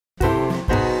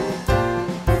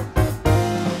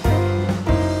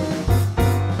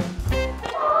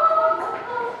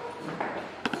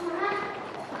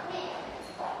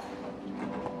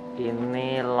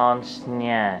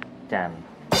Mouse-nya Can.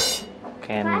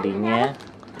 Candy-nya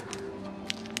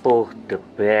the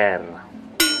Bear.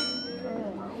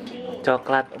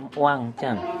 Coklat uang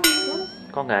Can.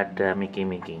 Kok nggak ada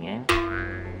Mickey-Mickey-nya?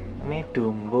 Ini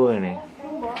Dumbo nih.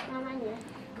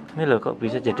 Ini loh, kok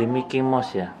bisa jadi Mickey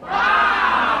Mouse ya?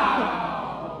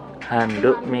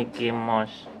 Handuk Mickey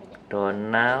Mouse.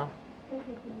 Donald.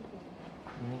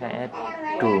 Ini kayaknya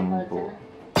Dumbo.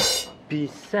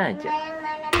 Bisa aja.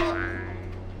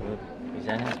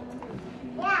 Bisa nih.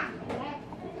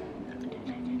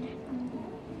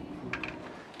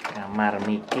 Kamar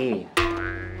Mickey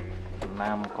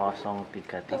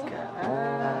 6033.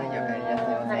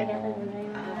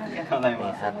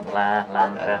 Lihatlah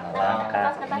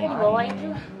langkah-langkah Mickey.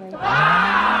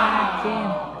 Acin.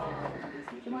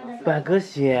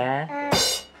 Bagus ya.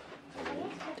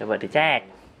 Coba dicek.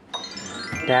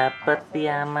 Dapat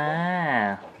piyama.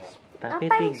 Tapi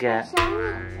 3.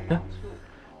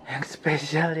 Yang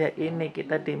spesial ya ini,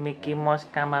 kita di Mickey Mouse,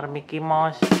 kamar Mickey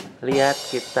Mouse. Lihat,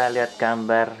 kita lihat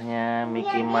gambarnya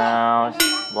Mickey Mouse,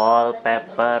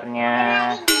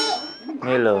 wallpapernya.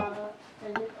 Ini loh.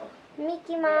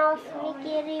 Mickey Mouse,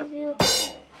 Mickey review.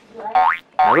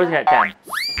 Bagus nggak Can?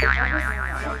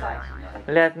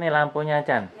 Lihat nih lampunya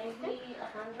Can.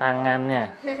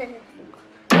 Tangannya.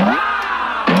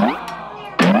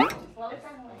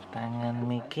 Tangan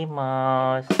Mickey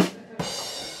Mouse.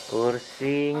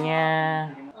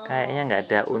 Kursinya kayaknya nggak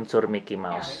ada unsur Mickey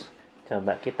Mouse.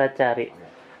 Coba kita cari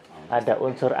ada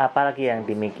unsur apa lagi yang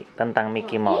tentang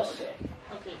Mickey Mouse.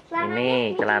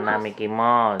 Ini celana Mickey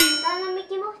Mouse. Celana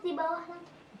Mickey Mouse di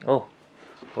bawah.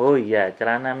 Oh iya,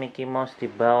 celana Mickey Mouse di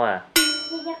bawah.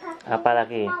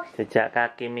 Apalagi jejak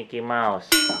kaki Mickey Mouse.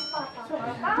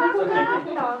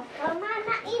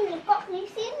 Mana ini kok di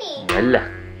sini?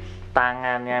 Alah,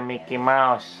 tangannya Mickey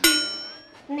Mouse.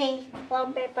 Nih,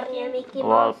 wallpapernya Mickey Mouse.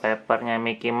 Wallpapernya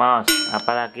Mickey Mouse.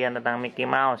 Apalagi yang tentang Mickey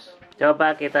Mouse.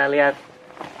 Coba kita lihat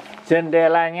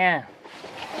jendelanya.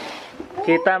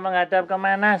 Kita menghadap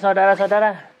kemana,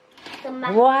 saudara-saudara?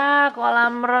 Wah,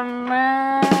 kolam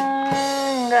renang.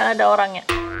 Nggak ada orangnya.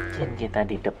 Kita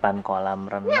di depan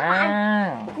kolam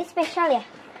renang. Ini spesial ya?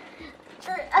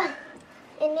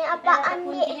 Ini apaan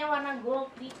nih? Kuncinya warna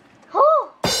gold.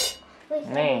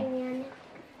 Nih.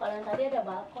 Kalau yang tadi ada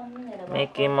balkon, ini ada balkon.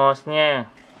 Mickey Mouse-nya.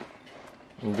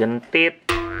 Jentit.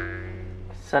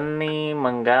 Seni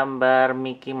menggambar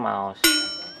Mickey Mouse.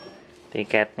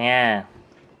 Tiketnya.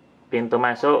 Pintu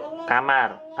masuk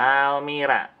kamar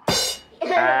Almira.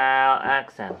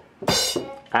 Acan.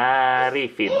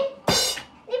 Arifin.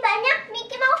 Ini banyak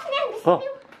Mickey Mouse-nya di sini.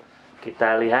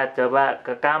 Kita lihat coba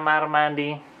ke kamar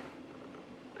mandi.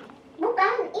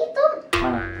 Bukan itu.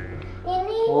 Mana?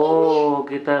 Ini.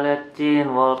 Kita lihat Cin,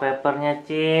 wallpapernya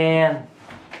Cin.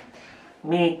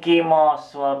 Mickey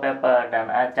Mouse wallpaper dan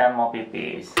Acan mau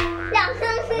pipis.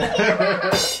 Langsung sih.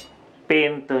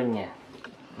 Pintunya.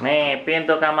 Nih,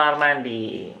 pintu kamar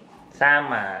mandi.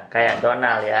 Sama kayak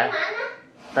Donald ya.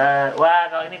 Wah,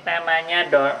 kalau ini temanya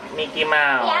Mickey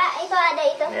Mouse. Ya, itu ada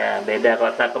itu. Ya, beda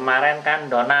kota kemarin kan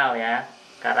Donald ya.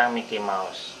 Sekarang Mickey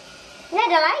Mouse. Ini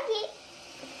ada lagi.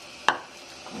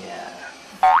 Ya.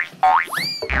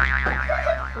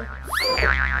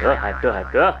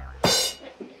 Aduh.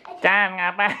 Can,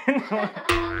 ngapain?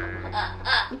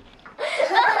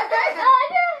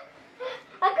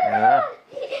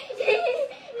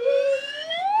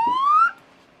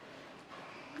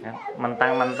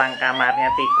 Mentang-mentang kamarnya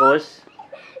tikus,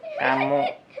 kamu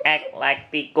act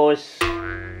like tikus.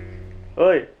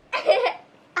 Oi.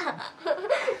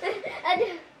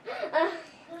 Aduh.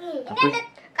 Ini ada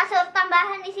kasur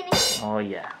tambahan di sini. Oh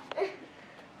iya.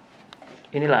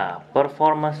 Inilah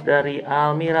performance dari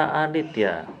Almira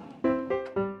Aditya.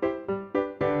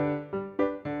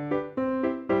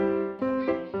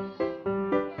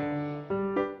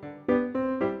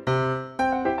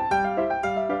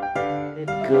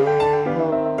 Let's go.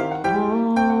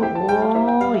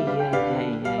 Oh iya.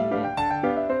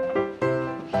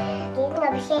 Ini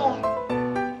nggak bisa ya?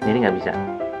 Ini nggak bisa.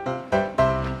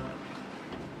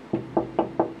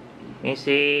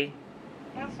 Misi.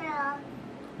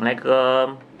 Assalamualaikum.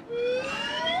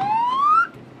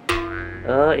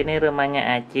 Oh, ini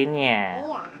rumahnya Acin ya?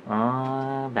 Iya.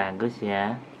 Oh, bagus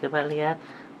ya. Coba lihat.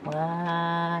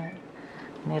 Wah,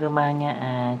 ini rumahnya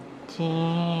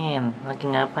Acin. Lagi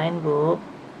ngapain, Bu?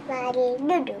 Lagi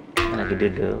duduk. Lagi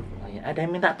duduk. Oh, ya. Ada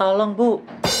yang minta tolong, Bu.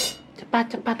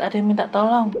 Cepat, ada yang minta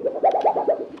tolong.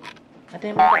 Ada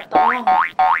yang minta tolong.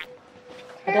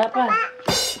 Ada apa?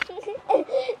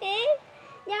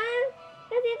 Jangan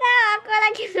kasih tahu aku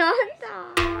lagi nonton.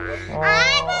 Oh.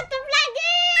 Tutup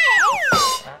lagi.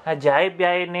 Ajaib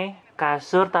ya ini.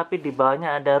 kasur tapi di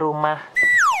bawahnya ada rumah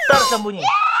tersembunyi.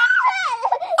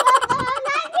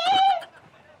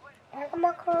 Aku mau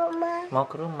ke rumah. Mau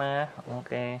ke rumah?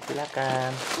 Oke,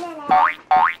 silakan.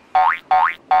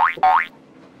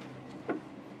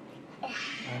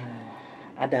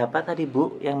 Ada apa tadi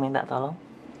Bu yang minta tolong?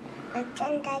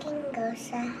 Acan tadi nggak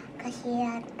usah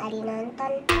kasihan tadi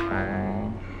nonton.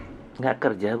 Nggak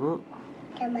kerja Bu?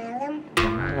 Udah malam.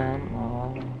 Malam. Oh,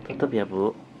 tutup ya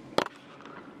Bu.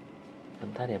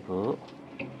 Bentar ya Bu.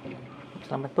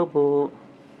 Selamat bobo.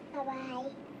 Bye-bye.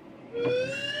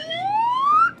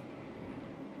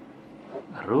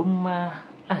 Rumah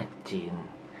Acin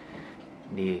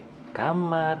di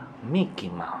kamar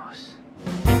Mickey Mouse.